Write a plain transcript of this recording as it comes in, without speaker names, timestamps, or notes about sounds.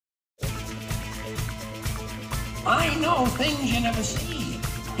I know things you never see.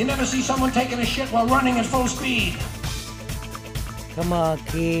 You never see someone taking a shit while running at full speed. Come on,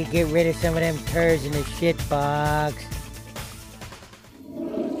 kid, get rid of some of them turds in the shit box.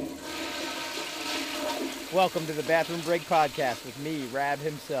 Welcome to the Bathroom Break Podcast with me, Rab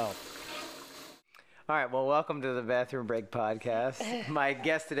himself. All right, well, welcome to the Bathroom Break Podcast. My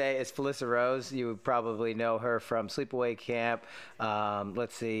guest today is Felissa Rose. You probably know her from Sleepaway Camp,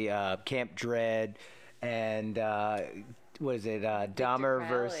 Camp Dread, and what is it, Dahmer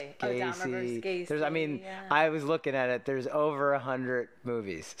vs. Gacy. Dahmer vs. Gacy. There's, I was looking at it. There's over 100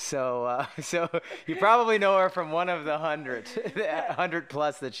 movies. So you probably know her from one of the 100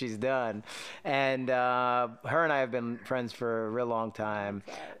 plus that she's done. And her and I have been friends for a real long time.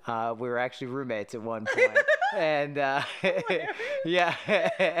 We were actually roommates at one point. And yeah.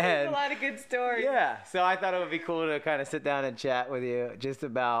 There's a lot of good stories. Yeah. So I thought it would be cool to kind of sit down and chat with you just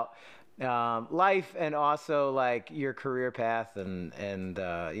about life and also like your career path and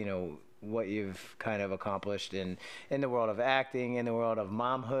you know what you've kind of accomplished in the world of acting, in the world of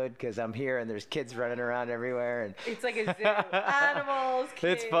momhood, because I'm here and there's kids running around everywhere and it's like a zoo. Animals,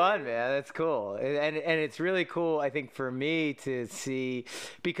 kids. It's fun, man. It's cool, and it's really cool, I think, for me to see,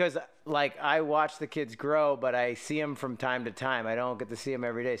 because like I watch the kids grow, but I see them from time to time. I don't get to see them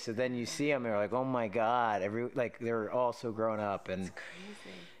every day. So then you see them and you're like, oh my God, they're all so grown up, and it's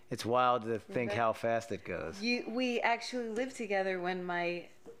crazy. It's wild to think how fast it goes. We actually lived together when my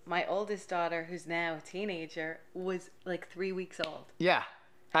oldest daughter, who's now a teenager, was like 3 weeks old. Yeah.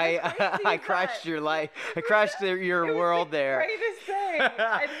 I crashed your life. I crashed your world there. Greatest thing.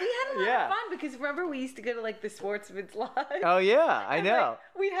 And we had a lot of fun because remember we used to go to like the Sportsman's Lodge. Oh yeah, I know.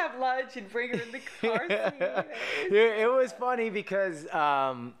 Like, we'd have lunch and bring her in the car seat. It was funny because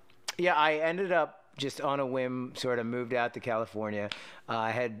I ended up just on a whim sort of moved out to California.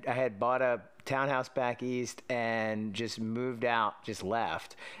 I had bought a townhouse back east and just moved out, just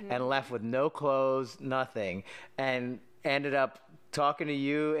left, and left with no clothes, nothing, and ended up talking to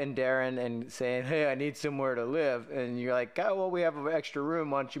you and Darren and saying, hey, I need somewhere to live. And you're like, oh, well, we have an extra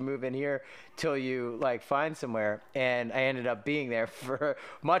room. Why don't you move in here till you like find somewhere? And I ended up being there for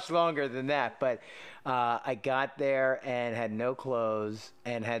much longer than that. But I got there and had no clothes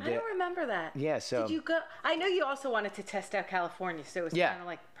and had to. I don't remember that. Yeah. So did you go? I know you also wanted to test out California, so it was kind of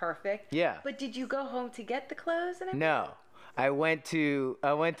like perfect. Yeah. But did you go home to get the clothes and everything? No. I went to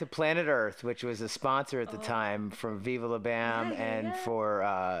Planet Earth, which was a sponsor at the time from Viva La Bam and for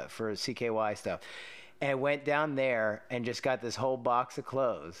CKY stuff, and went down there and just got this whole box of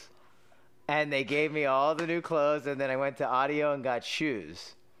clothes, and they gave me all the new clothes, and then I went to Audio and got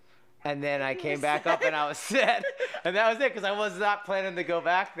shoes. And then I came back up and I was set. And that was it, because I was not planning to go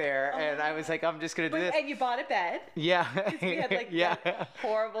back there. And I was like, I'm just going to do this. And you bought a bed. Yeah. We had like that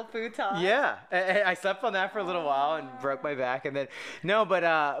horrible futon. Yeah. I slept on that for a little while and broke my back. And then,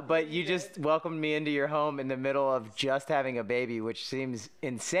 but you just welcomed me into your home in the middle of just having a baby, which seems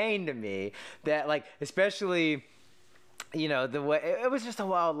insane to me. That, like, especially, you know, the way, it was just a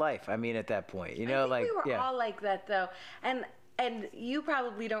wild life. I mean, at that point, you know, I think we were all like that, though. And you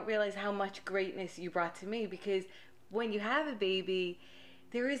probably don't realize how much greatness you brought to me, because when you have a baby,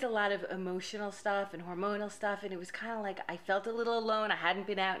 there is a lot of emotional stuff and hormonal stuff, and it was kind of like I felt a little alone. I hadn't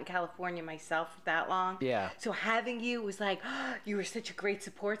been out in California myself for that long. Yeah. So having you was like, oh, you were such a great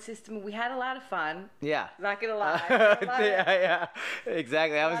support system. We had a lot of fun. Yeah. Not gonna lie. Yeah,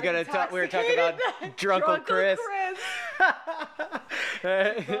 exactly. I was gonna talk. We were talking about Drunkle Chris.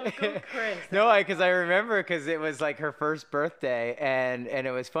 Drunkle Chris. No, because I remember, because it was like her first birthday, and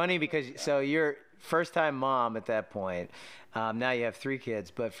it was funny because so you're first time mom at that point. Now you have 3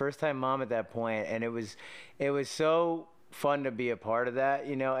 kids, but first time mom at that point, and it was so fun to be a part of that,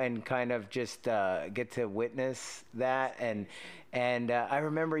 you know, and kind of just get to witness that. And I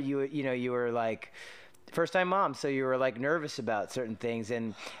remember you were like first time mom, so you were like nervous about certain things,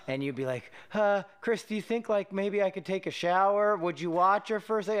 and you'd be like, Chris, do you think like maybe I could take a shower? Would you watch her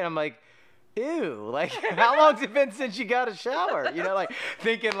first thing? And I'm like, ew, like how long's it been since you got a shower? You know, like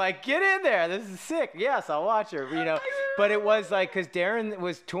thinking like, get in there, this is sick. Yes, I'll watch her, you know. But it was like, because Darren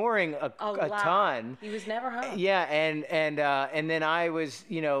was touring a ton. He was never home. Yeah, and then I was,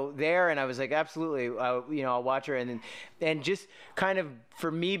 you know, there, and I was like, absolutely, you know, I'll watch her, and just kind of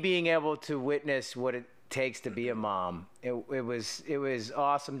for me being able to witness what it takes to be a mom, it was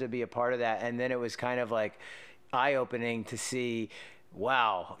awesome to be a part of that. And then it was kind of like eye-opening to see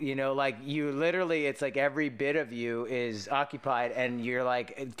wow, you know, like you literally, it's like every bit of you is occupied, and you're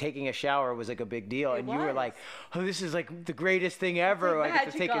like taking a shower was like a big deal, and you were was. like, oh, this is like the greatest thing ever. I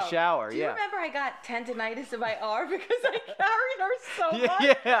get to take a shower. Do you Yeah. remember I got tendonitis in my arm because I carried her so Yeah, much?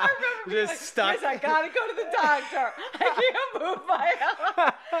 yeah. I remember being Just like, stuck. Yes, I gotta go to the doctor. I can't move my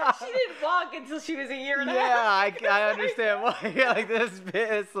arm. She didn't walk until she was a year and a half. Yeah, I understand why. Yeah, like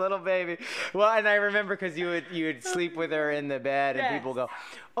this little baby. Well, and I remember because you would sleep with her in the bed, and people go,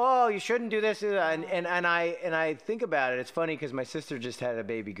 "Oh, you shouldn't do this," and I think about it. It's funny because my sister just had a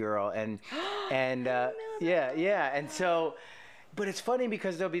baby girl, and yeah, and so. But it's funny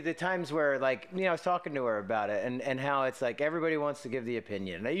because there'll be the times where, like, you know, I was talking to her about it, and how it's like everybody wants to give the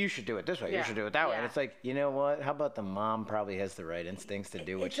opinion. Now, you should do it this way. You should do it that way. And it's like, you know what? How about the mom probably has the right instincts to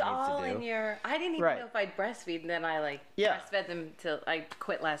do what she needs to do? It's all in your. I didn't even know if I'd breastfeed, and then I breastfed them till I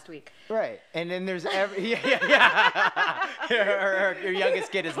quit last week. Right, and then there's yeah. Your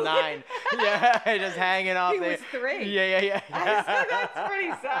youngest kid is 9. Yeah, just hanging off there. He was 3. Yeah. That's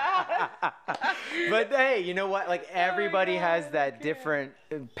pretty sad. But hey, you know what? Like everybody has that different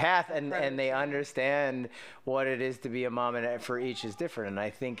path, and they understand what it is to be a mom, and for each is different. And I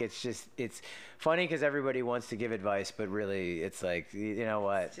think it's funny because everybody wants to give advice, but really it's like, you know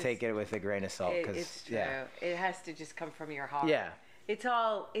what? Take it with a grain of salt. It's true. Yeah. It has to just come from your heart. Yeah. It's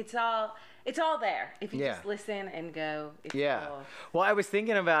all there. If you just listen and go. It's cool. Well, I was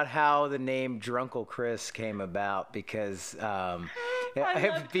thinking about how the name Drunkle Chris came about because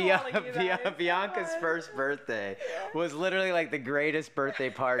Bianca's first birthday was literally like the greatest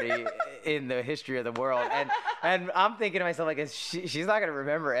birthday party in the history of the world, and I'm thinking to myself, like, she's not gonna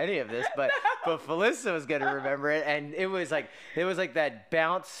remember any of this, but Felissa was gonna remember it, and it was like that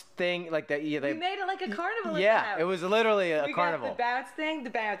bounce thing, like that. We made it like a carnival. Yeah, it was literally a carnival. We got the bounce thing, the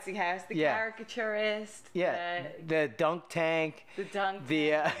bouncy house, the caricaturist. The dunk tank. The dunk.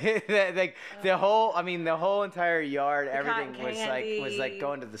 The whole entire yard, everything was like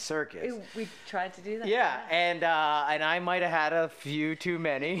going to the circus. We tried to do that. Yeah, and I might have had a few too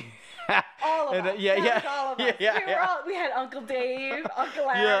many. All of us. All of us. Yeah. We had Uncle Dave, Uncle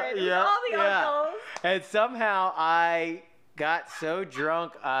Aaron, all the uncles. And somehow I got so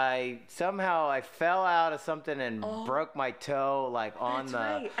drunk, I fell out of something and broke my toe, like on That's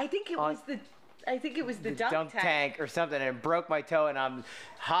right. I think it was the dunk tank or something, and broke my toe, and I'm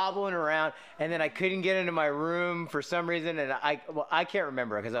hobbling around, and then I couldn't get into my room for some reason, and I can't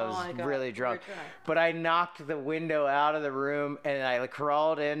remember because I was really drunk, but I knocked the window out of the room, and I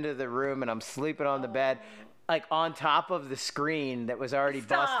crawled into the room, and I'm sleeping on the bed, like on top of the screen that was already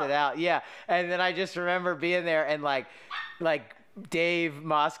busted out. Yeah, and then I just remember being there and like Dave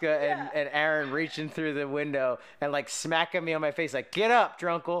Mosca and Aaron reaching through the window and like smacking me on my face, like, "Get up,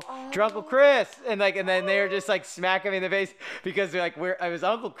 Drunkle, Drunkle Chris," and then they were just like smacking me in the face because they're like, I was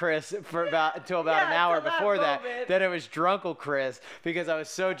Uncle Chris for until about an hour before that. Then it was Drunkle Chris because I was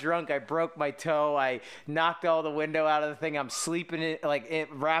so drunk I broke my toe. I knocked all the window out of the thing. I'm sleeping it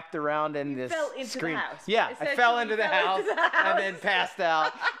wrapped around in this screen. The house. Yeah, I fell into the house and then passed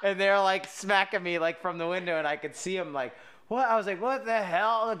out, and they're like smacking me like from the window, and I could see them like. What? I was like, what the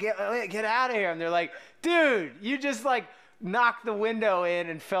hell? Get out of here. And they're like, dude, you just like knocked the window in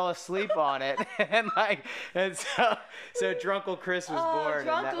and fell asleep on it. and so Drunkle Chris was born.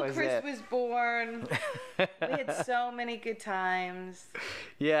 Drunkle Chris was born. We had so many good times.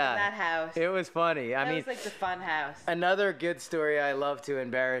 Yeah. In that house. It was funny. I mean, it was like the fun house. Another good story I love to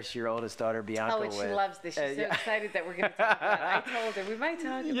embarrass your oldest daughter, Bianca, with. She loves this. She's so excited that we're going to talk about it. I told her we might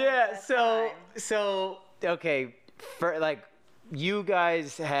talk about it. Yeah, so okay. For like, you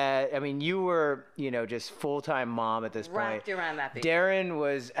guys had, I mean, you were, just full-time mom at this point. Wrapped around that baby. Darren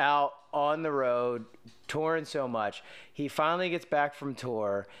was out on the road, touring so much. He finally gets back from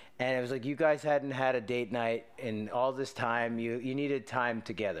tour, and it was like you guys hadn't had a date night in all this time. You needed time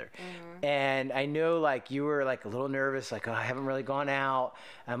together. Mm-hmm. And I know, like, you were, like, a little nervous, like, oh, I haven't really gone out.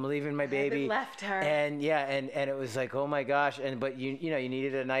 I'm leaving my baby. I left her. And, yeah, and it was like, oh, my gosh. But, you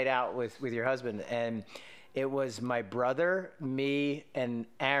needed a night out with your husband. And it was my brother, me, and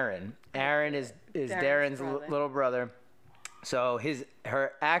Aaron. Aaron is Darren's little brother. So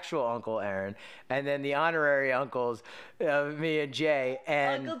her actual uncle, Aaron, and then the honorary uncles, me and Jay.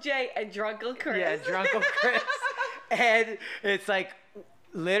 And Uncle Jay and Drunkle Chris. Yeah, Drunkle Chris. And it's like,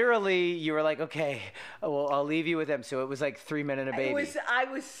 literally, you were like, okay, well, I'll leave you with them. So it was like 3 Men and a Baby. I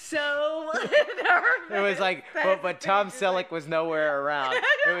was so nervous. It was like, but Tom Selleck was nowhere around.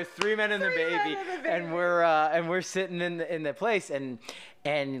 It was 3 Men and the Baby, and we're sitting in the place, and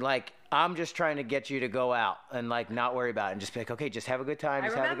and like I'm just trying to get you to go out and like not worry about it and just be like, okay, just have a good time.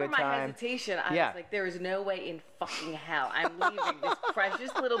 Just have a remember good my time. hesitation. I Yeah. was like, there is no way in fucking hell I'm leaving this precious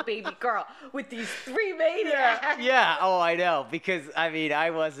little baby girl with these 3 maniacs. Yeah. Oh, I know. Because I mean,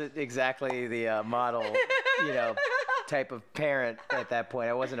 I wasn't exactly the model, type of parent at that point.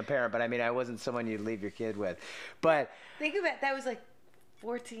 I wasn't a parent, but I mean, I wasn't someone you'd leave your kid with. But Think about that was like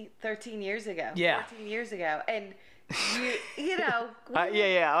 13 years ago. Yeah. 14 years ago. And you know.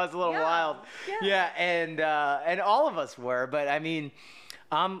 yeah, I was a little Yeah, wild. yeah. And all of us were. But I mean,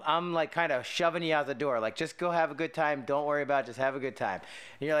 I'm like kind of shoving you out the door. Like, just go have a good time. Don't worry about it. Just have a good time.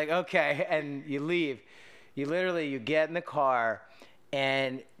 And you're like, okay. And you leave. You get in the car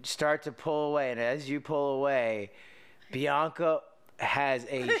and start to pull away. And as you pull away, Bianca has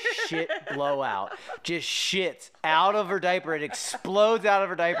a shit blowout. Just shits out of her diaper. It explodes out of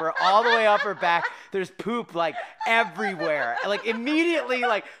her diaper all the way up her back. There's poop like everywhere. Like immediately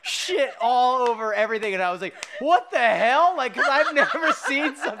like shit all over everything. And I was like, what the hell? Like, cause I've never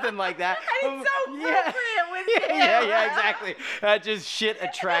seen something like that. And it's so appropriate with you. Yeah, exactly. That just shit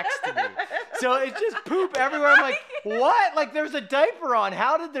attracts to me. So it's just poop everywhere. I'm like, what? Like there's a diaper on.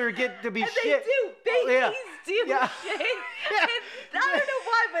 How did there get to be And shit? they do. Babies do Yeah. shit. And I don't know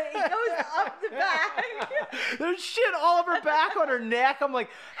why, but it goes up the back. There's shit all over her back, on her neck. I'm like,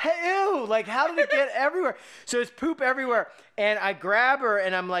 hey, ew, like how did it get everywhere? So it's poop everywhere. And I grab her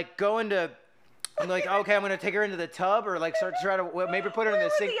and I'm like I'm like, okay, I'm going to take her into the tub or like start to try to maybe put her in the Where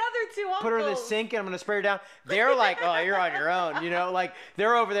were sink. the other two Put her in the uncles? sink and I'm going to spray her down. They're like, oh, you're on your own. Like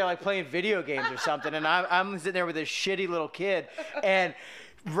they're over there like playing video games or something. And I'm sitting there with this shitty little kid. And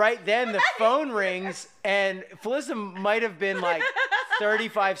right then the phone rings and Felissa might have been like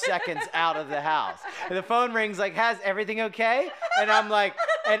 35 seconds out of the house. And the phone rings like, has everything okay? And I'm like,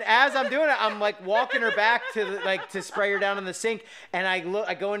 and as I'm doing it, I'm like walking her back to spray her down in the sink. And I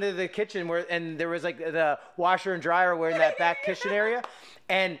go into the kitchen and there was like the washer and dryer were in that back kitchen area.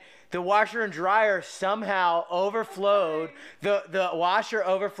 And the washer and dryer somehow overflowed. The washer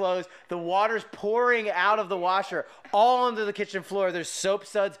overflows. The water's pouring out of the washer all onto the kitchen floor. There's soap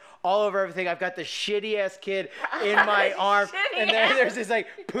suds all over everything. I've got the shitty ass kid in my arm, and then there's this like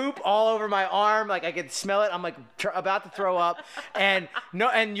poop all over my arm. Like I can smell it. I'm like about to throw up, and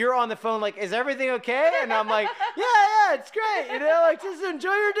you're on the phone like, is everything okay? And I'm like, yeah, it's great. Like just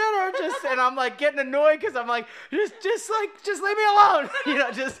enjoy your dinner. And I'm like getting annoyed because I'm like, just leave me alone.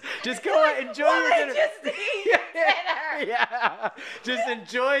 Just go and enjoy your dinner. Just eat dinner. Yeah, just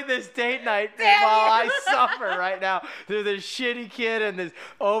enjoy this date night while I suffer right now. There's this shitty kid and this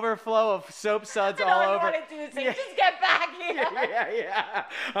overflow of soap suds And all all over. I want to do is say, just get back here. Yeah.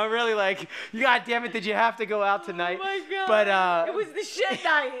 I'm really like, God damn it, did you have to go out tonight? Oh my God. But it was the shit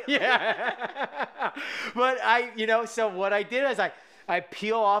night. yeah. But so what I did is I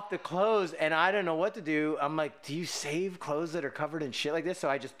peel off the clothes and I don't know what to do. I'm like, do you save clothes that are covered in shit like this? So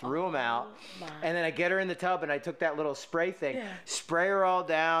I just threw them out. And then I get her in the tub and I took that little spray thing, spray her all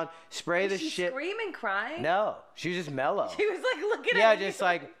down, spray the She shit. screaming, crying. No, she was just mellow. She was like looking Yeah, at me.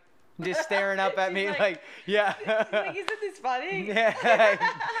 just staring up at She's me like- like, yeah. She's like, isn't this funny?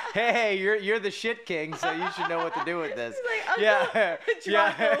 Hey, you're the shit king, so you should know what to do with this. She's like,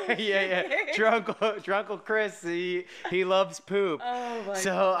 Uncle, yeah. Drunkle Chris, he loves poop. Oh my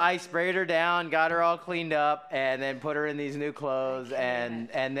So God. I sprayed her down, got her all cleaned up, and then put her in these new clothes, and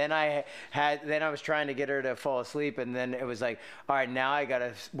then I was trying to get her to fall asleep, and then it was like, all right, now I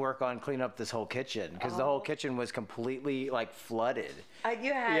gotta work on cleaning up this whole kitchen because the whole kitchen was completely like flooded.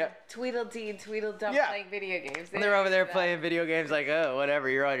 You had Tweedledee and Tweedledum Yeah. playing video games. And they're over there playing video games like, oh, whatever,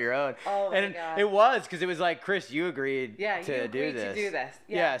 you're on your own. Oh, my and God. it was because it was like, Chris, you agreed Yeah, to you do agreed this. to do this.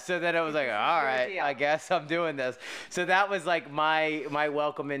 Yeah. Yeah. So then it was like, This is all your right, deal. I guess I'm doing this. So that was like my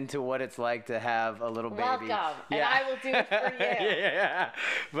welcome into what it's like to have a little baby. Welcome. And I will do it for you. Yeah.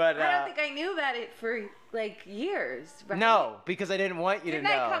 But I don't think I knew about it for like years. Right? no, because I didn't want you Didn't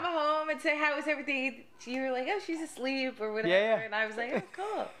to know. I come home and say, how was everything? You were like, oh, she's asleep or whatever. Yeah. And I was like, oh,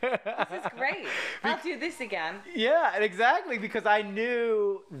 cool. This is great. I'll do this again. Yeah, exactly, because I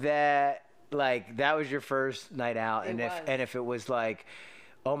knew that like that was your first night out, It was. and if it was like,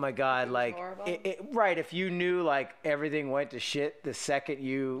 oh my God, was like horrible. right, if you knew like everything went to shit the second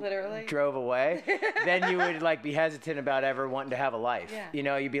you Literally. drove away, then you would like be hesitant about ever wanting to have a life.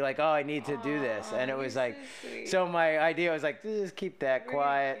 Yeah. You'd be like, oh, I need to do this, and it you're was so like, sweet. so my idea was like, just keep that We're gonna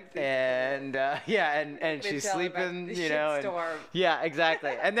quiet, keep this and and gonna she's tell about sleeping, the and shitstorm. yeah,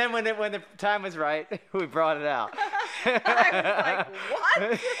 exactly, and then when the time was right, we brought it out. I was like,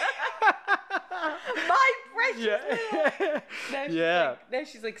 what? My right. She's little. Yeah. Now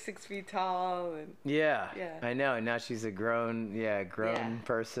she's like 6 feet tall. And Yeah. Yeah. I know. And now she's a grown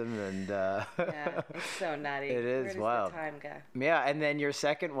person, and yeah, it's so nutty. It is Where does wild. the time go? Yeah, and then your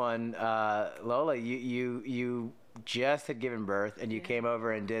second one, Lola, you just had given birth, and you came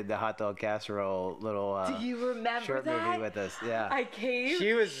over and did the hot dog casserole little Do you remember short that? movie with us. Yeah. I came.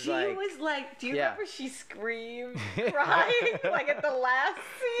 She was like- do you Yeah. remember she screamed, crying, like at the last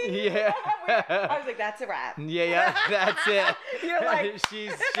scene? Yeah. I was like, that's a wrap. Yeah, that's it. You're like-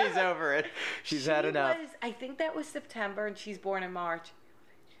 she's over it. She's had enough. I think that was September, and she's born in March.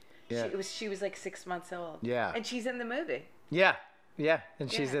 Yeah. She was like 6 months old. Yeah. And she's in the movie. Yeah. Yeah, and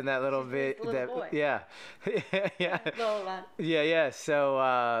she's Yeah. in that little She's bit. this little boy. Yeah. Yeah. Lola. Yeah.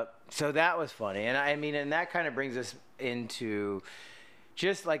 So that was funny, and I mean, and that kind of brings us into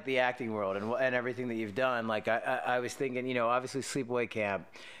just like the acting world and everything that you've done. Like I was thinking, you know, obviously Sleepaway Camp,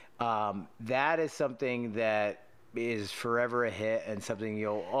 that is something that is forever a hit and something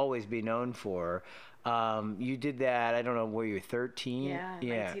you'll always be known for. You did that. I don't know, were you 13? Yeah,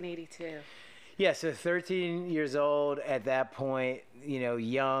 1982. Yeah, so 13 years old at that point, you know,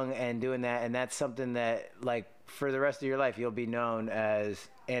 young and doing that, and that's something that, like, for the rest of your life, you'll be known as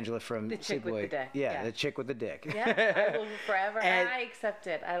Angela from The chick with Sleepaway. the dick. Yeah, Yeah. the chick with the dick. Yeah, I will forever. And- And I accept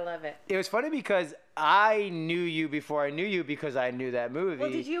it. I love it. It was funny because I knew you before I knew you because I knew that movie. Well,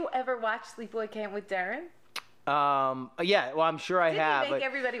 did you ever watch Sleepaway Camp with Darren? Yeah, well, I'm sure I Didn't have. he make but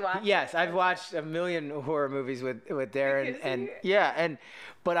everybody watch Yes, it? I've watched a million horror movies with Darren, Because and he-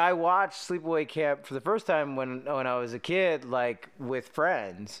 but I watched Sleepaway Camp for the first time when I was a kid, like with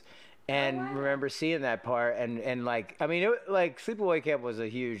friends, and wow. remember seeing that part, and like, I mean, like Sleepaway Camp was a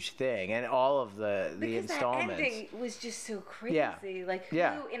huge thing, and all of the Because installments. that ending was just so crazy. Yeah. Like, who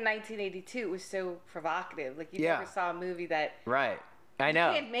Yeah. in 1982 was so provocative? Like, you Yeah. never saw a movie that... Right, I You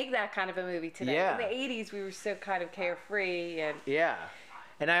know. can't make that kind of a movie today. Yeah. In the 80s, we were so kind of carefree and... Yeah,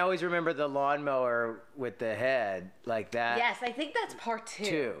 and I always remember the lawnmower with the head like that. Yes, I think that's part two.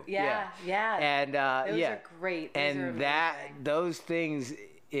 Two. Yeah, yeah. And Those yeah. are great. Those And are that amazing. those things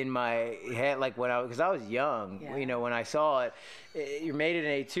in my head, like because I was young, Yeah. you know, when I saw it, you made it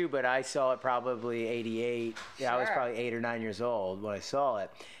in '82, but I saw it probably '88. Yeah, I was Sure. probably 8 or 9 years old when I saw it,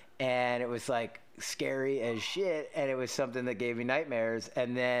 and it was like scary as shit, and it was something that gave me nightmares.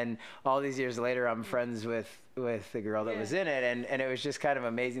 And then all these years later, I'm friends with the girl that Yeah. was in it, and it was just kind of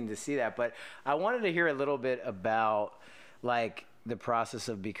amazing to see that. But I wanted to hear a little bit about like the process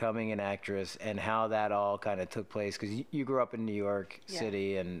of becoming an actress and how that all kind of took place, because you grew up in New York Yeah.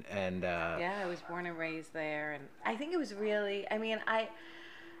 City, and Yeah, I was born and raised there, and I think it was really. I mean, I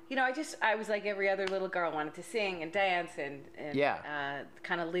was like every other little girl, wanted to sing and dance, and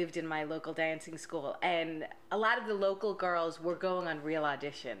kind of lived in my local dancing school. And a lot of the local girls were going on real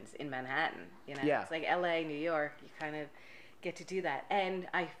auditions in Manhattan. You know, Yeah. it's like L.A., New York. You kind of get to do that. And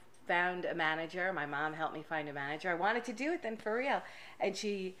I found a manager. My mom helped me find a manager. I wanted to do it then for real, and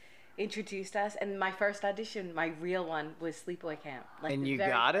she introduced us. And my first audition, my real one, was Sleepaway Camp. Like And the you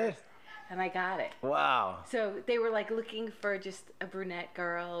very got it? first. And I got it. wow. So they were like looking for just a brunette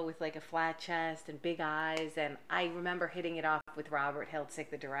girl with like a flat chest and big eyes. And I remember hitting it off with Robert Hiltzik,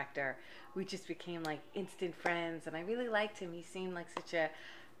 the director. We just became like instant friends, and I really liked him. He seemed like such a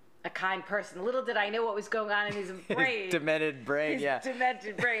kind person. Little did I know what was going on in his brain. His demented brain, His yeah.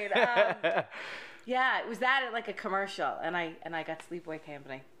 demented brain. Yeah, it was that at like a commercial, and I got Sleepaway Camp,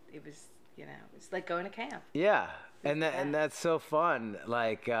 and it was, you know, it's like going to camp. Yeah, and that's so fun.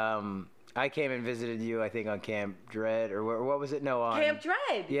 Like, I came and visited you, I think, on Camp Dread, or what was it? No, on Camp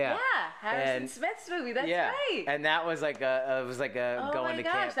Dread. Yeah. Harrison And- Smith's movie. That's yeah, right. and that was like a Oh going my to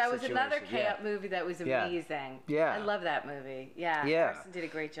gosh, camp. that was another situation. Yeah. camp movie that was Yeah. amazing. Yeah. I love that movie. Yeah. Yeah. Harrison did a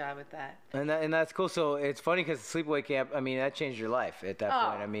great job with that. And that's cool. So it's funny because Sleepaway Camp, I mean, that changed your life at that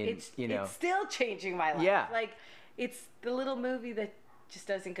point. I mean, it's you know. it's still changing my life. Yeah. Like, it's the little movie that just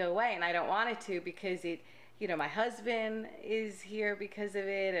doesn't go away, and I don't want it to, because it, you know, my husband is here because of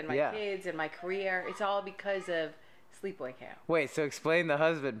it, and my Yeah. kids and my career. It's all because of Sleepaway Camp. Wait, so explain the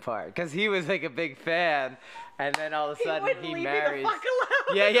husband part, because he was like a big fan, and then all of a sudden wouldn't he leave marries. me the fuck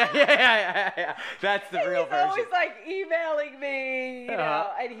alone. Yeah. That's the He real was version. always like emailing me, you know,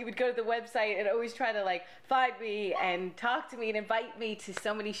 Uh-huh. and he would go to the website and always try to like find me and talk to me and invite me to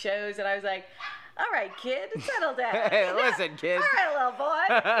so many shows, and I was like, all right, kid, settle down. Hey, listen, kid. All right, little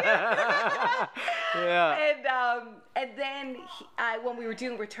boy. Yeah. And then when we were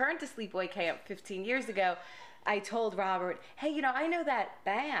doing Return to Sleepaway Camp 15 years ago, I told Robert, hey, you know, I know that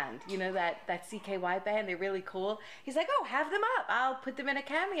band, you know, that CKY band. They're really cool. He's like, oh, have them up. I'll put them in a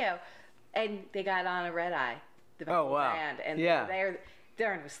cameo. And they got on a Red Eye, the Oh, wow. band. And Yeah. they're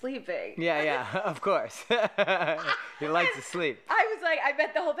Darren was sleeping. Yeah, yeah, of course. He likes to sleep. I was like, I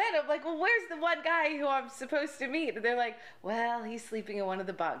met the whole band. I'm like, well, where's the one guy who I'm supposed to meet? And they're like, well, he's sleeping in one of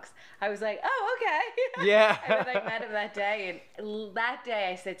the bunks. I was like, oh, okay. Yeah. And then I met him that day. And that day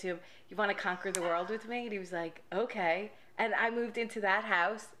I said to him, you want to conquer the world with me? And he was like, okay. And I moved into that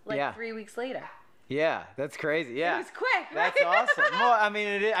house like 3 weeks later. Yeah, that's crazy. Yeah. It was quick, right? That's awesome. Well, I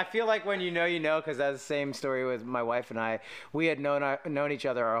mean, I feel like when you know, because that's the same story with my wife and I. We had known each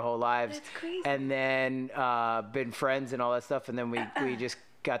other our whole lives. That's crazy. And then been friends and all that stuff. And then we just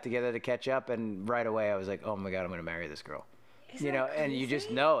got together to catch up. And right away, I was like, oh my God, I'm going to marry this girl. Isn't You know, that and you just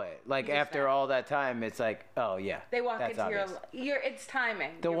crazy? know it. Like You just after know. all that time, it's like, oh yeah. They walk that's into obvious. your it's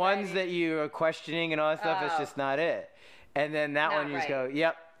timing. The You're ones ready. that you are questioning and all that stuff, it's Oh. just not it. And then that Not one, you just right. go,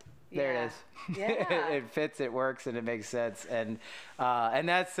 yep, there Yeah. it is. Yeah. It fits, it works, and it makes sense. And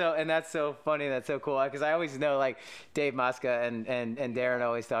that's so funny. That's so cool. Because I always know, like, Dave Mosca and Darren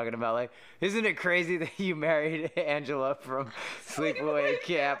always talking about, like, isn't it crazy that you married Angela from Sleepaway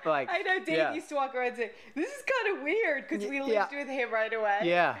Camp? Like, I know Dave yeah. used to walk around and say, this is kind of weird because we lived Yeah. with him right away.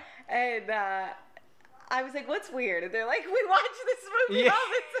 Yeah. And I was like, what's weird? And they're like, we watch this movie Yeah.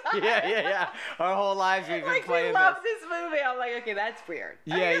 all the time. yeah. Our whole lives we've been Like, playing we love this. this movie. I'm like, okay, that's weird.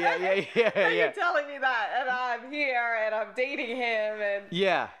 Yeah. You're telling me that, and I'm here, and I'm dating him, and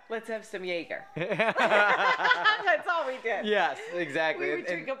Yeah. let's have some Jaeger. Yes, That's all we did. exactly. We would And-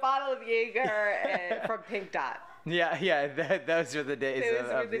 drink a bottle of Jaeger from Pink Dot. Yeah. Those were the days Those of,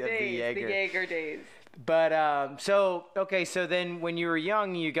 were of the the days, Jaeger. the Jaeger days. But so then when you were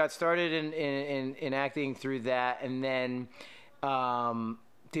young, you got started in acting through that, and then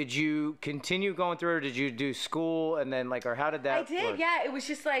did you continue going through, or did you do school, and then or how did that? I did, work? yeah. It was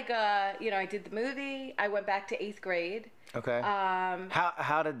just like, I did the movie. I went back to 8th grade. Okay.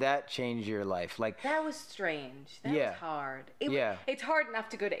 How did that change your life? Like, That was strange. That Yeah. was hard. Yeah. It's hard enough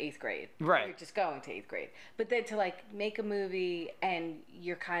to go to 8th grade. Right. You're just going to 8th grade. But then to make a movie and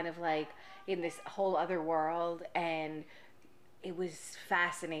you're kind of in this whole other world, and it was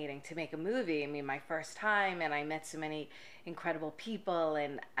fascinating to make a movie. I mean, my first time, and I met so many incredible people,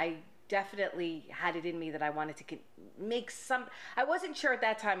 and I definitely had it in me that I wanted to make some. I wasn't sure at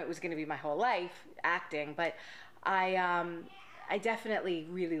that time it was going to be my whole life acting, but I definitely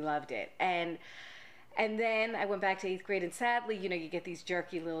really loved it. And then I went back to 8th grade, and sadly, you get these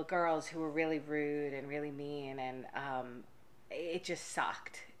jerky little girls who were really rude and really mean, and it just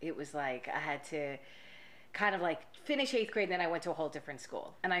sucked. It was like I had to kind of finish 8th grade, and then I went to a whole different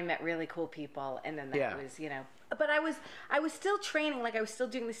school, and I met really cool people, and then that Yeah. was, But I was still training, I was still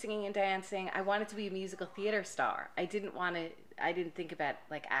doing the singing and dancing. I wanted to be a musical theater star. I didn't think about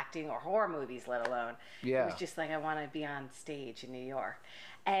acting or horror movies, let alone. Yeah. It was just I want to be on stage in New York.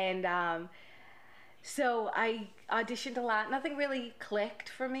 And so I auditioned a lot. Nothing really clicked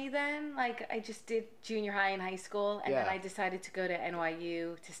for me then. I just did junior high and high school, and then Yeah. I decided to go to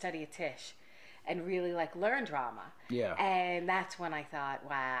NYU to study at Tisch and really learn drama. Yeah. And that's when I thought,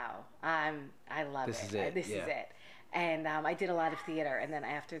 wow, I love This it. is it, This yeah. is it. And I did a lot of theater, and then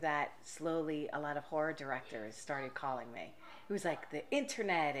after that, slowly a lot of horror directors started calling me. It was the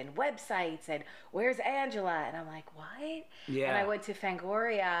internet and websites and where's Angela? And I'm like, what? Yeah. And I went to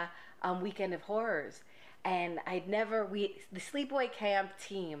Fangoria Weekend of Horrors, and the Sleepaway Camp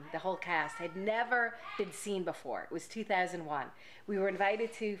team, the whole cast, had never been seen before. It was 2001. We were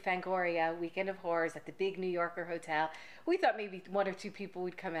invited to Fangoria Weekend of Horrors at the big New Yorker hotel. We thought maybe one or two people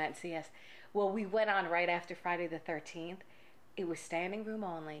would come out and see us. Well, we went on right after Friday the 13th. It was standing room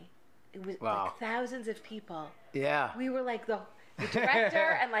only. It was Wow. thousands of people. Yeah. We were the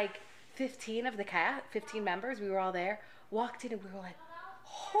director and 15 of the cast, 15 members, we were all there, walked in, and we were like,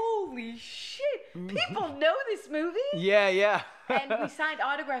 holy shit, people know this movie? Yeah. And we signed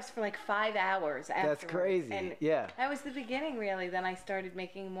autographs for 5 hours afterwards. That's crazy. And Yeah. that was the beginning, really. Then I started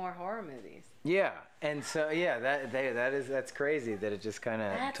making more horror movies. Yeah. And so that's crazy that it just kind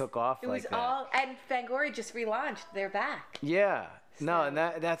of took off It like was that. all, and Fangoria just relaunched. They're back. Yeah. No, So- and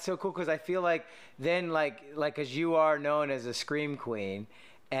that's so cool because I feel then as you are known as a scream queen,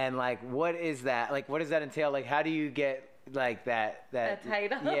 and what is that? What does that entail? How do you get that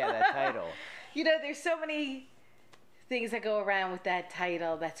title? Yeah, that title. There's so many things that go around with that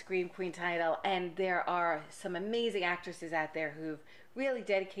title, that Scream Queen title, and there are some amazing actresses out there who've really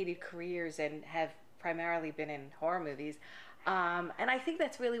dedicated careers and have primarily been in horror movies. And I think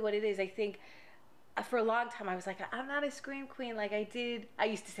that's really what it is. I think for a long time I was like, I'm not a scream queen. Like I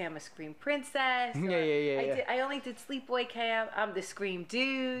used to say I'm a scream princess. Yeah. I only did Sleepaway Camp. I'm the scream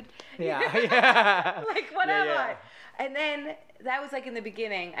dude. Yeah. Yeah. Like, what am yeah. I? And then that was like in the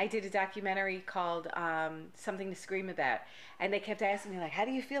beginning. I did a documentary called Something to Scream About. And they kept asking me, like, how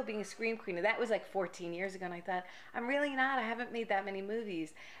do you feel being a scream queen? And that was like 14 years ago. And I thought, I'm really not. I haven't made that many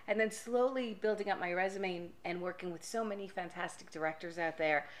movies. And then slowly building up my resume and working with so many fantastic directors out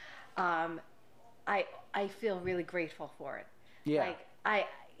there, I feel really grateful for it. Yeah. Like,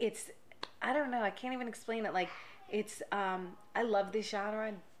 I don't know. I can't even explain it. Like, it's, I love this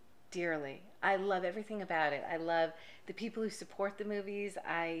genre dearly. I love everything about it. I love the people who support the movies.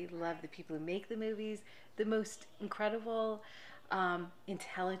 I love the people who make the movies. The most incredible,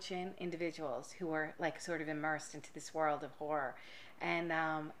 intelligent individuals who are like sort of immersed into this world of horror. And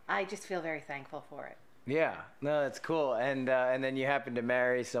I just feel very thankful for it. Yeah, no, that's cool. And then you happen to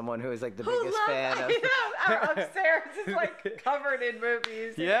marry someone who is like the biggest fan of. Our upstairs is like covered in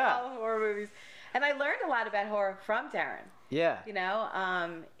movies. Yeah. All horror movies. And I learned a lot about horror from Darren. Yeah. You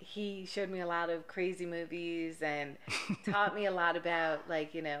know, he showed me a lot of crazy movies and taught me a lot about,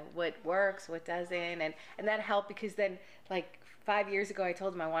 like, you know, what works, what doesn't. And that helped because then, like, 5 years ago, I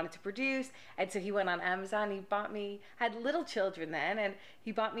told him I wanted to produce. And so he went on Amazon. He bought me, had little children then, and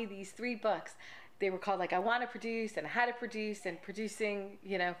he bought me these 3 books. They were called, like, I Want to Produce and How to Produce, and producing,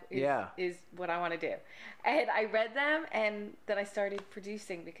 you know, is what I want to do. And I read them, and then I started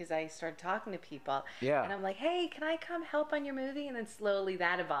producing because I started talking to people. Yeah. And I'm like, hey, can I come help on your movie? And then slowly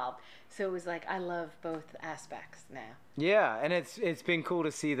that evolved. So it was like, I love both aspects now. Yeah, and it's been cool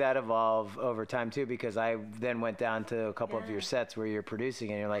to see that evolve over time too, because I then went down to a couple of your sets where you're producing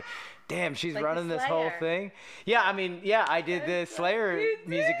and you're like, damn, she's like running this whole thing. Yeah, I mean, yeah, I did the Slayer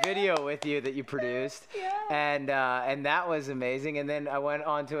music video with you that you produced. Yeah. And that was amazing. And then I went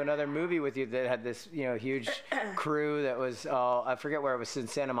on to another movie with you that had this, you know, huge crew that was I forget where it was, in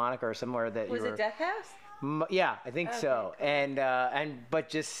Santa Monica or somewhere that Was you were. it Death House? Yeah, I think so. cool. But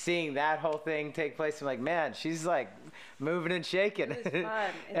just seeing that whole thing take place, I'm like, man, she's like moving and shaking. It was fun.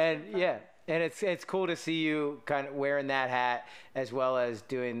 And yeah, and it's cool to see you kind of wearing that hat as well as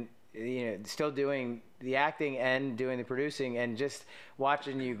doing, you know, still doing the acting and doing the producing, and just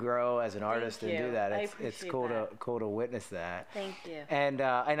watching you grow as an artist and you. do that. I It's appreciate cool that. to witness that. Thank you. And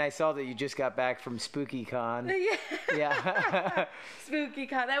I saw that you just got back from Spooky Con. Yeah. Yeah. Spooky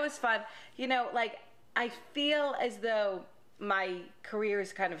Con. That was fun. You know, like, I feel as though my career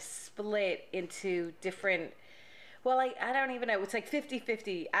is kind of split into different, well, I don't even know. It's like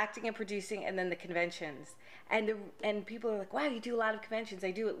 50-50, acting and producing, and then the conventions. And people are like, wow, you do a lot of conventions.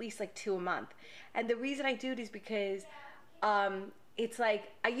 I do at least like 2 a month. And the reason I do it is because it's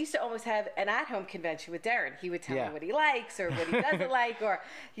like, I used to almost have an at-home convention with Darren. He would tell me what he likes or what he doesn't like, or,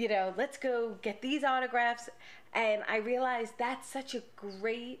 you know, let's go get these autographs. And I realized that's such a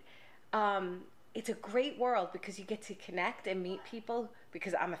great, it's a great world because you get to connect and meet people,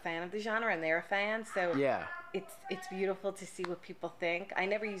 because I'm a fan of the genre and they're a fan. So Yeah. it's beautiful to see what people think. I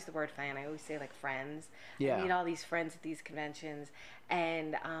never use the word fan. I always say like friends. Yeah. I meet all these friends at these conventions,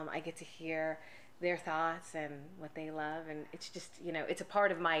 and I get to hear their thoughts and what they love, and it's just, you know, it's a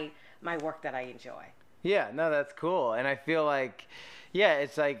part of my work that I enjoy. Yeah, no, that's cool. And I feel like, yeah,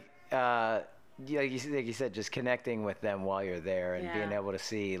 it's like, like you said, just connecting with them while you're there and being able to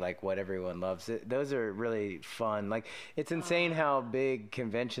see like what everyone loves. Those are really fun. Like, it's insane how big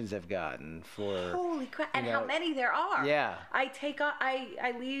conventions have gotten for. Holy crap! And know, how many there are. Yeah.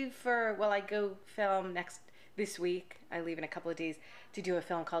 I leave for, well, I go film this week. I leave in a couple of days to do a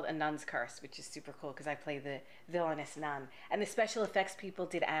film called A Nun's Curse, which is super cool because I play the villainous nun, and the special effects people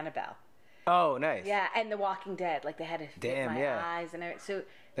did Annabelle. Oh, nice. Yeah, and The Walking Dead, like they had to fit my eyes and everything. So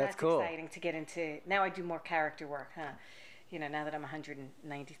that's cool. exciting to get into. Now I do more character work, huh? You know, now that I'm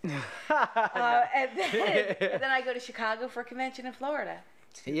 193. And then I go to Chicago for a convention in Florida.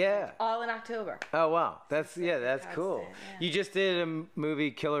 Yeah. All in October. Oh wow, that's cool. Yeah. You just did a movie,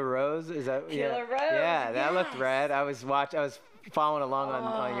 Killer Rose. Is that Killer Rose? Yeah, that looked yes. rad. I was following along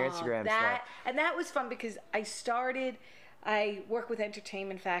on your Instagram stuff. And that was fun because I work with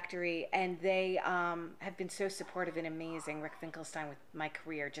Entertainment Factory, and they have been so supportive and amazing. Rick Finkelstein with my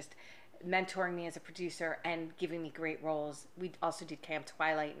career, just mentoring me as a producer and giving me great roles. We also did Camp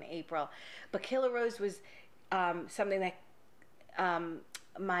Twilight in April. But Killer Rose was something that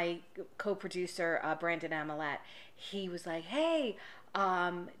my co-producer, Brandon Amalette, he was like, hey,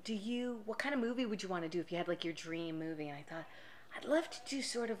 what kind of movie would you want to do if you had like your dream movie? And I thought, I'd love to do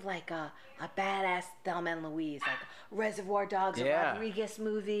sort of like a badass Thelma and Louise, like Reservoir Dogs, a Rodriguez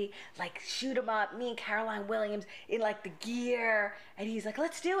movie, like shoot 'em up, me and Caroline Williams in like the gear. And he's like,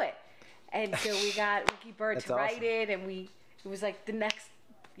 let's do it. And so we got Ricky Bird That's to write awesome. it, and it was like the next,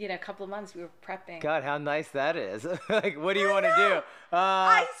 couple of months we were prepping. God, how nice that is. Like, what do you want to do?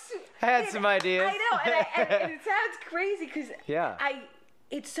 I had some ideas. I know, and it sounds crazy because Yeah.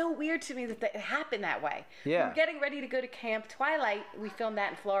 it's so weird to me that it happened that way. Yeah. We were getting ready to go to Camp Twilight. We filmed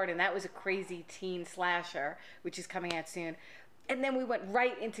that in Florida, and that was a crazy teen slasher, which is coming out soon. And then we went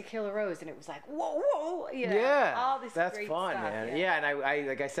right into Killer Rose, and it was like, whoa, Yeah, all this that's great fun, stuff. man. Yeah, and I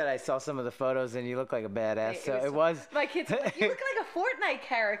like I said, I saw some of the photos, and you look like a badass. So it was. My kids were like, you look like a Fortnite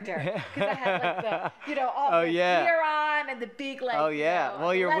character because I had like the, all the yeah. gear on and the big like. Oh yeah,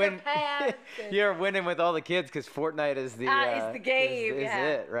 well you're winning. Pants and, You're winning with all the kids because Fortnite is the is the game. is yeah.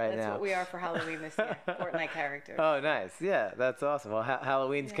 it right That's now. That's what we are for Halloween this year. Fortnite characters. Oh nice, yeah, that's awesome. Well,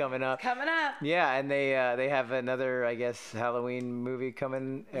 Halloween's coming up. Coming up. Yeah, and they have another, I guess, Halloween movie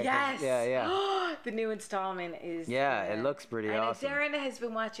coming. Yes. Yeah. The new installment is. Yeah, it looks pretty awesome. Darren has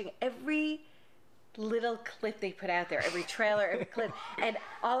been watching every little clip they put out there, every trailer, every clip, and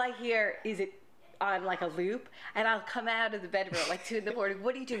all I hear is it on like a loop, and I'll come out of the bedroom at like 2 in the morning.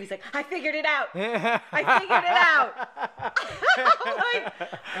 What do you do? He's like, I figured it out. I figured it out. I'm like,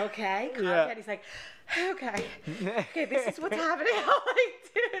 okay, calm down. He's like, okay, this is what's happening. I'm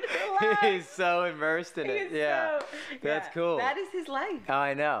like, dude, relax. He's so immersed in it. That's cool. That is his life. Oh,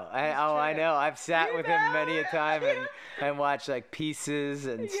 I know. I know. I've sat with him many a time and watched like Pieces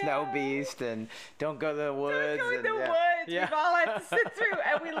and Snow Beast and Don't Go to the Woods. Don't go in the woods. Yeah. We've all had to sit through,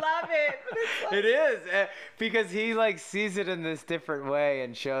 and we love it. But it's like, it is because he like sees it in this different way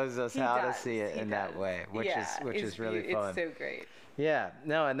and shows us how to does, see it in that way, which is really fun. It's so great. Yeah,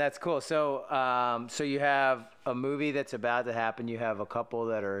 no, and that's cool. So, so you have a movie that's about to happen. You have a couple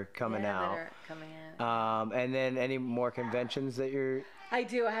that are coming out. That are coming out. And then any more conventions that you're? I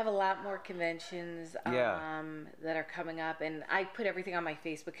do. I have a lot more conventions Yeah. that are coming up, and I put everything on my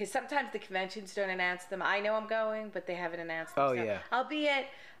Facebook because sometimes the conventions don't announce them. I know I'm going, but they haven't announced them. Oh, so yeah. I'll be at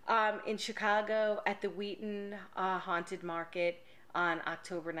in Chicago at the Wheaton Haunted Market on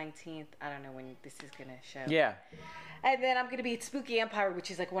October 19th. I don't know when this is gonna show. Yeah. And then I'm going to be at Spooky Empire, which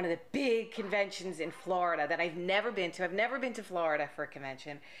is like one of the big conventions in Florida that I've never been to. I've never been to Florida for a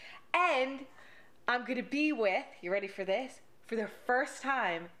convention. And I'm going to be with, you ready for this? For the first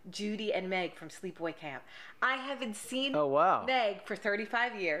time, Judy and Meg from Sleepaway Camp. I haven't seen Meg for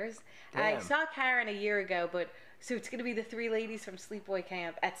 35 years. I saw Karen a year ago, but so it's going to be the 3 ladies from Sleepaway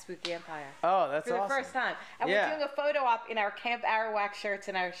Camp at Spooky Empire. Oh, that's awesome. awesome. For the first time. And we're doing a photo op in our Camp Arawak shirts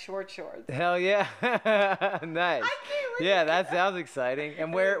and our short shorts. Hell yeah. Nice. I can't wait. Yeah, that sounds exciting.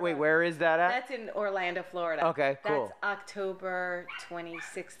 And where is that at? That's in Orlando, Florida. Okay, cool. That's October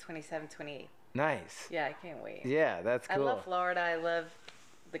 26th, 27th, 28th. Nice. Yeah, I can't wait. Yeah, that's cool. I love Florida. I love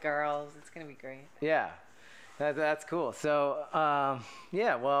the girls. It's going to be great. Yeah. That's cool. So,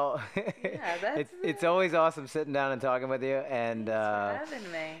 yeah, well, it's always awesome sitting down and talking with you. And Thanks for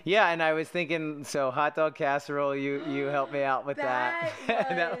having me. Yeah, and I was thinking, so hot dog casserole, you helped me out with that.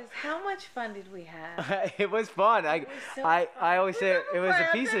 How much fun did we have? It was fun. I always say it was a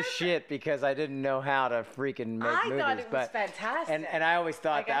piece of burgers. shit because I didn't know how to freaking make I movies. thought it was fantastic. And I always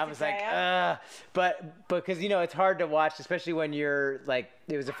thought that. I was like, but because it's hard to watch, especially when you're like,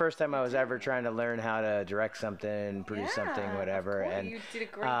 it was the first time I was ever trying to learn how to direct something, produce something, whatever. Of course. And You did a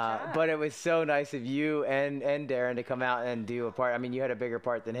great job. But it was so nice of you and Darren to come out and do a part. I mean, you had a bigger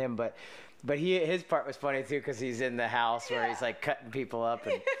part than him, but his part was funny too because he's in the house where he's like cutting people up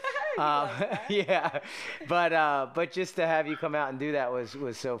and yeah. But just to have you come out and do that was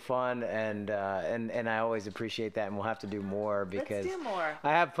so fun, and I always appreciate that, and we'll have to do more because Let's do more.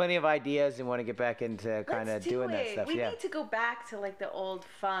 I have plenty of ideas and want to get back into kind of doing that stuff. We need to go back to like the old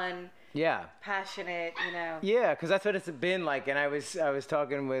fun. Yeah. Passionate, Yeah, because that's what it's been like, and I was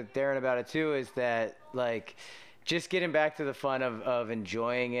talking with Darren about it too. Is that like just getting back to the fun of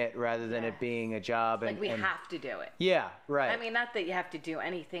enjoying it rather than it being a job. Like we have to do it. Yeah, right. I mean, not that you have to do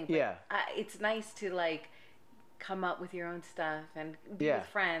anything, but it's nice to like come up with your own stuff and be with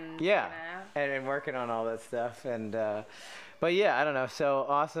friends. Yeah, and working on all that stuff. And but yeah, I don't know. So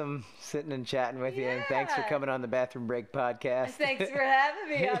awesome sitting and chatting with you, and thanks for coming on the Bathroom Break podcast. Thanks for having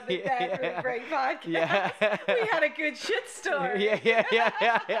me on the Bathroom Break podcast. Yeah. We had a good shit story.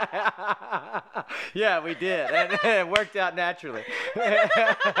 Yeah, we did, and it worked out naturally. And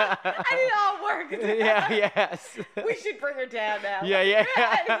it all worked. Yes. We should bring her down now. Yeah.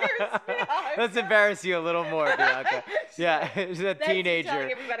 Let's embarrass you a little more, Bianca. Yeah, she's a Thanks teenager. for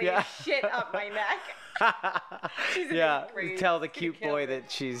telling everybody shit up my neck. She's in Yeah, eighth grade. tell the It's gonna cute kill boy me.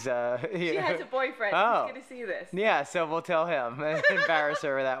 that she's. She has a boyfriend. Oh. He's gonna see this. Yeah, so we'll tell him and embarrass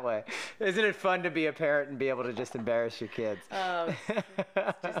her that way. Isn't it fun to be a parent and be able to just embarrass your kids? Oh,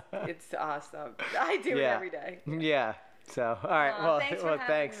 it's awesome. I do it Yeah. every day. Yeah. So, all right. Aw, Well, thanks for well,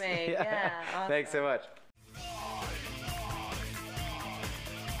 having thanks. me. Yeah, Thanks so awesome. much.